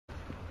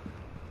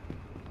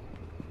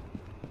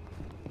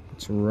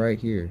It's right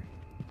here.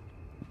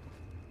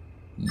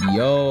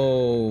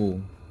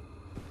 Yo.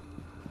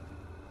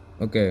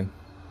 Okay.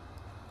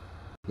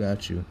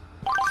 Got you.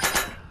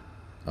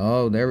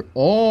 Oh, there.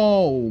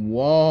 Oh,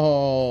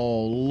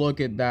 whoa. Look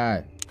at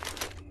that.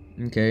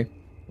 Okay.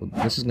 Well,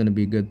 this is going to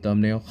be a good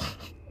thumbnail.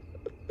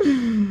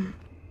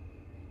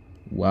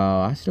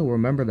 Wow, I still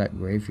remember that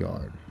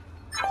graveyard.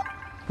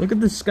 Look at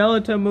the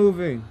skeleton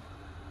moving.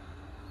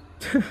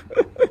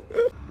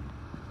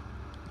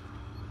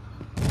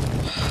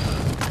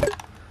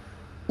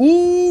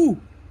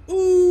 Ooh!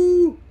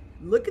 Ooh!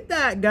 Look at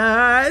that,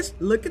 guys.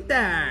 Look at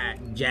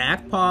that.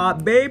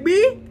 Jackpot,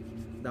 baby.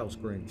 That was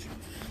cringe.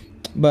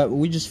 But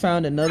we just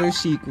found another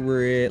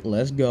secret.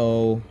 Let's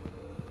go.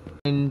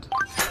 And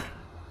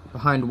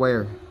behind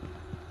where?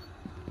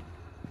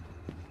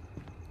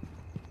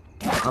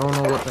 I don't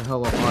know what the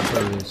hell a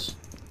auto is.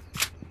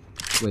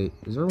 Wait,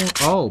 is there one?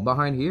 Oh,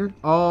 behind here?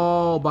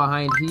 Oh,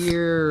 behind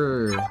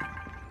here.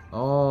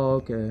 Oh,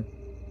 okay.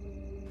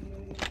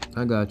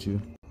 I got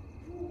you.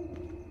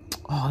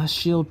 Oh, that's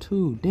shield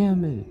too.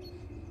 Damn it.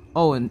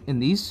 Oh, and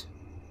these?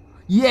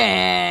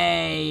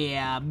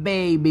 Yeah,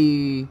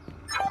 baby.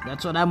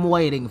 That's what I'm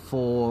waiting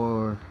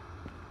for.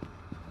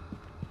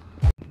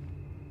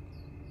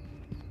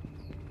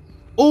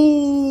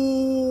 Oh,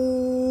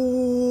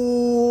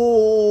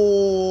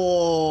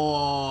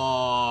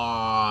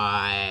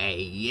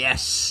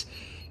 yes.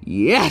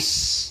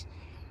 Yes.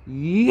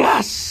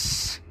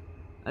 Yes.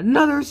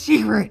 Another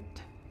secret.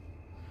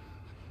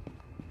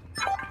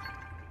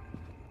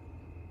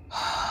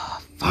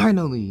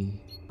 Finally.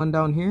 One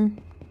down here.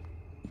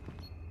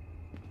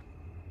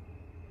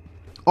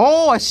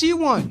 Oh, I see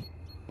one.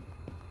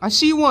 I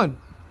see one.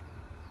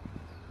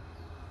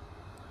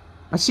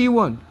 I see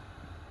one.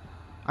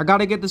 I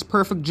gotta get this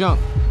perfect jump.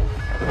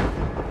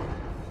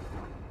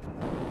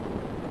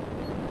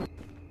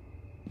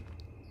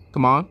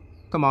 Come on.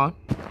 Come on.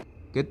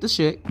 Get the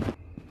shit.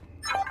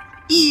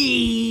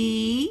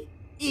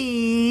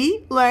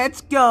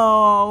 Let's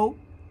go.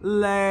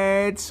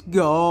 Let's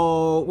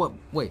go. What?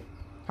 Wait.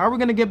 How are we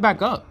gonna get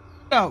back up?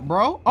 Out,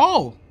 bro.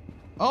 Oh.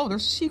 Oh,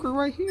 there's a secret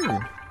right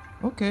here.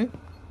 Okay.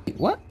 Wait,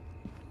 what?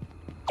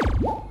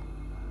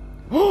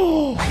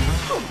 Oh!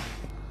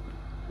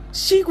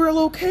 Secret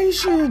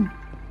location!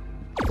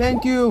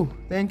 Thank you.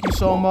 Thank you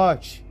so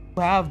much.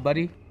 What do you have,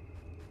 buddy?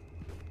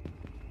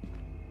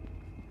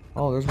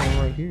 Oh, there's one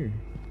right here.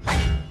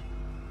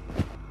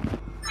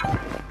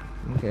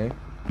 Okay.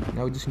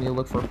 Now we just need to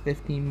look for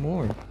 15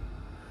 more.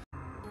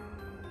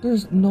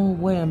 There's no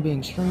way I'm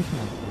being strange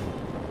now.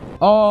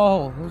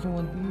 Oh, there's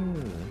one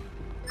here.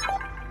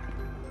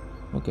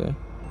 Okay.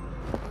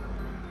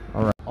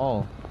 Alright.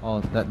 Oh,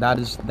 that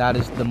is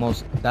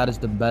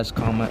the best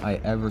comment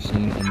I ever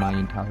seen in my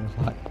entire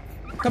life.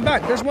 Come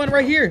back, there's one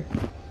right here.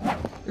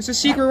 There's a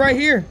secret right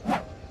here.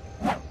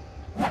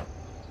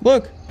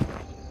 Look.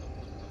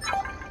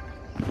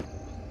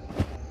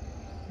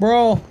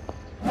 Bro.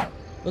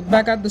 Look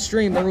back at the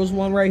stream, there was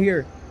one right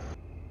here.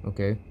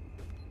 Okay.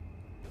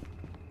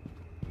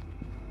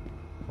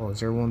 Oh, is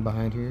there one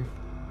behind here?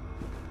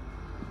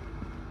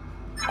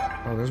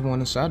 Oh, there's one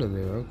inside of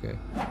there, okay.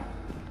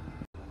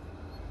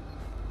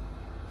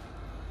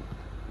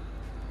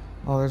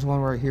 Oh, there's one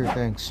right here,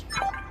 thanks.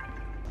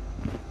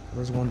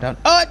 There's one down.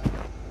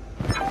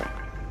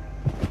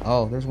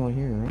 Oh, there's one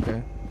here,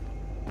 okay.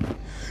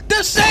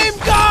 The same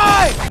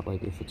guy!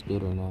 Like, if it's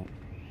good or not.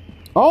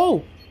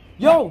 Oh!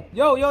 Yo!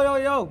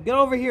 Get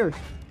over here.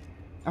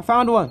 I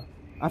found one.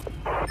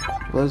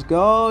 Let's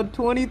go,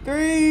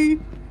 23!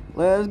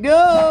 Let's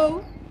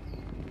go!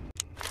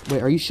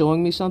 Wait, are you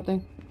showing me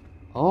something?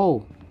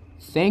 Oh,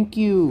 thank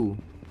you.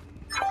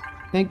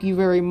 Thank you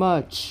very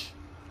much.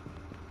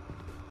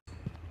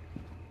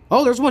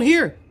 Oh, there's one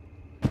here.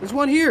 There's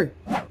one here.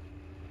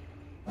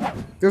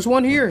 There's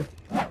one here.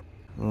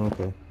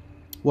 Okay.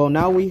 Well,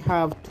 now we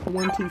have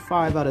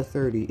 25 out of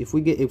 30. If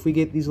we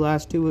get these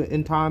last two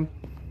in time.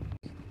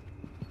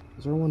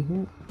 Is there one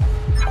here?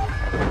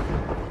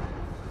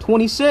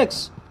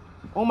 26.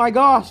 Oh my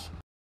gosh.